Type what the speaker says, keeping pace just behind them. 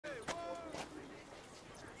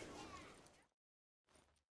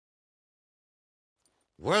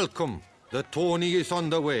Welcome. The tourney is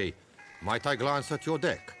underway. Might I glance at your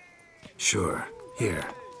deck? Sure. Here.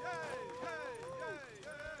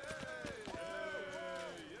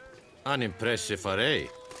 An impressive array.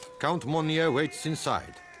 Count Monnier waits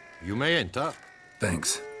inside. You may enter.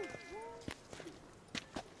 Thanks.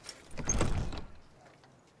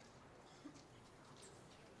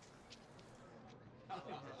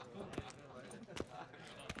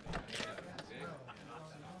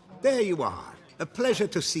 There you are. A pleasure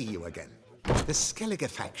to see you again. The Skellige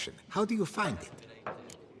faction, how do you find it?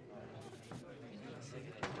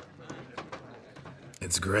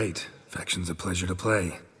 It's great. Faction's a pleasure to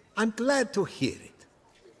play. I'm glad to hear it.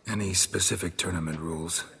 Any specific tournament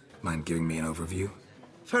rules? Mind giving me an overview?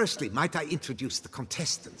 Firstly, might I introduce the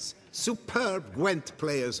contestants? Superb Gwent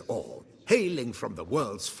players all, hailing from the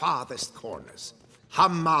world's farthest corners.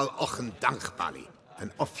 Hammal Ochen Dankbali,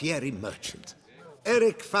 an Offieri merchant.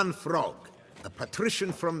 Eric van Frog, a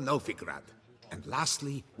patrician from Novigrad. And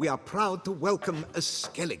lastly, we are proud to welcome a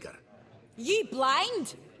Skelliger. Ye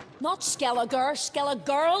blind? Not Skelliger,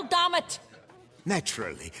 Skelligirl, damn it!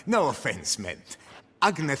 Naturally, no offense meant.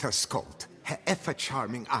 Agnetha Skolt, her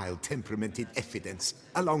ever-charming Isle-temperamented evidence,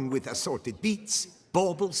 along with assorted beats,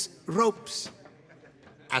 baubles, ropes.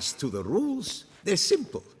 As to the rules, they're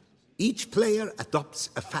simple. Each player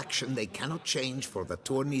adopts a faction they cannot change for the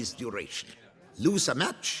tourney's duration. Lose a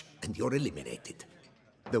match, and you're eliminated.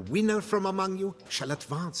 The winner from among you shall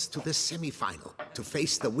advance to the semi-final to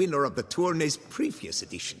face the winner of the tourney's previous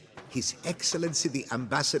edition, His Excellency the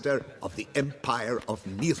Ambassador of the Empire of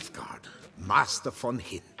Nilfgaard, Master von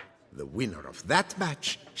Hin. The winner of that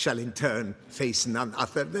match shall in turn face none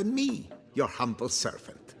other than me, your humble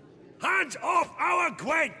servant. Hands off our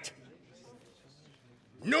Gwent!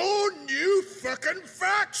 No new fucking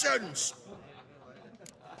factions!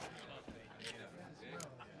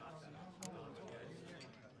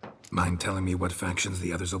 Mind telling me what factions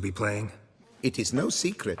the others will be playing? It is no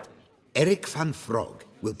secret. Eric van Frog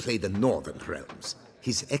will play the Northern Realms.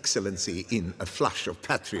 His Excellency, in a flush of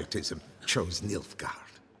patriotism, chose Nilfgaard.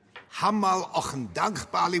 Hammal Ochen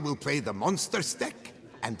Dankbali will play the Monsters deck,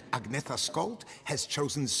 and Agnetha Skolt has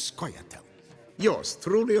chosen Scoia'tael. Yours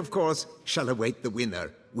truly, of course, shall await the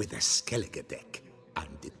winner with a Skellige deck.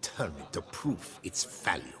 I'm determined to prove its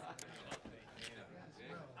value.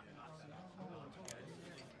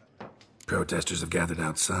 Protesters have gathered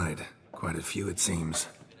outside. Quite a few, it seems.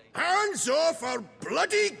 Hands off our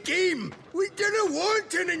bloody game! We didn't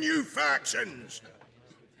want any new factions!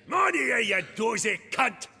 Money, you dozy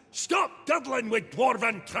cunt! Stop diddling with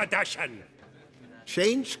dwarven tradition!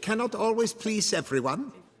 Change cannot always please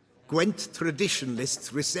everyone. Gwent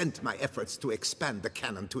traditionalists resent my efforts to expand the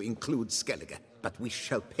canon to include Skellige, but we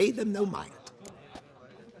shall pay them no mind.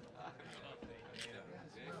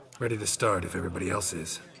 Ready to start if everybody else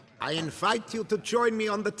is. I invite you to join me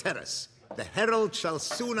on the terrace. The herald shall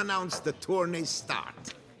soon announce the tourney's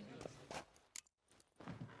start.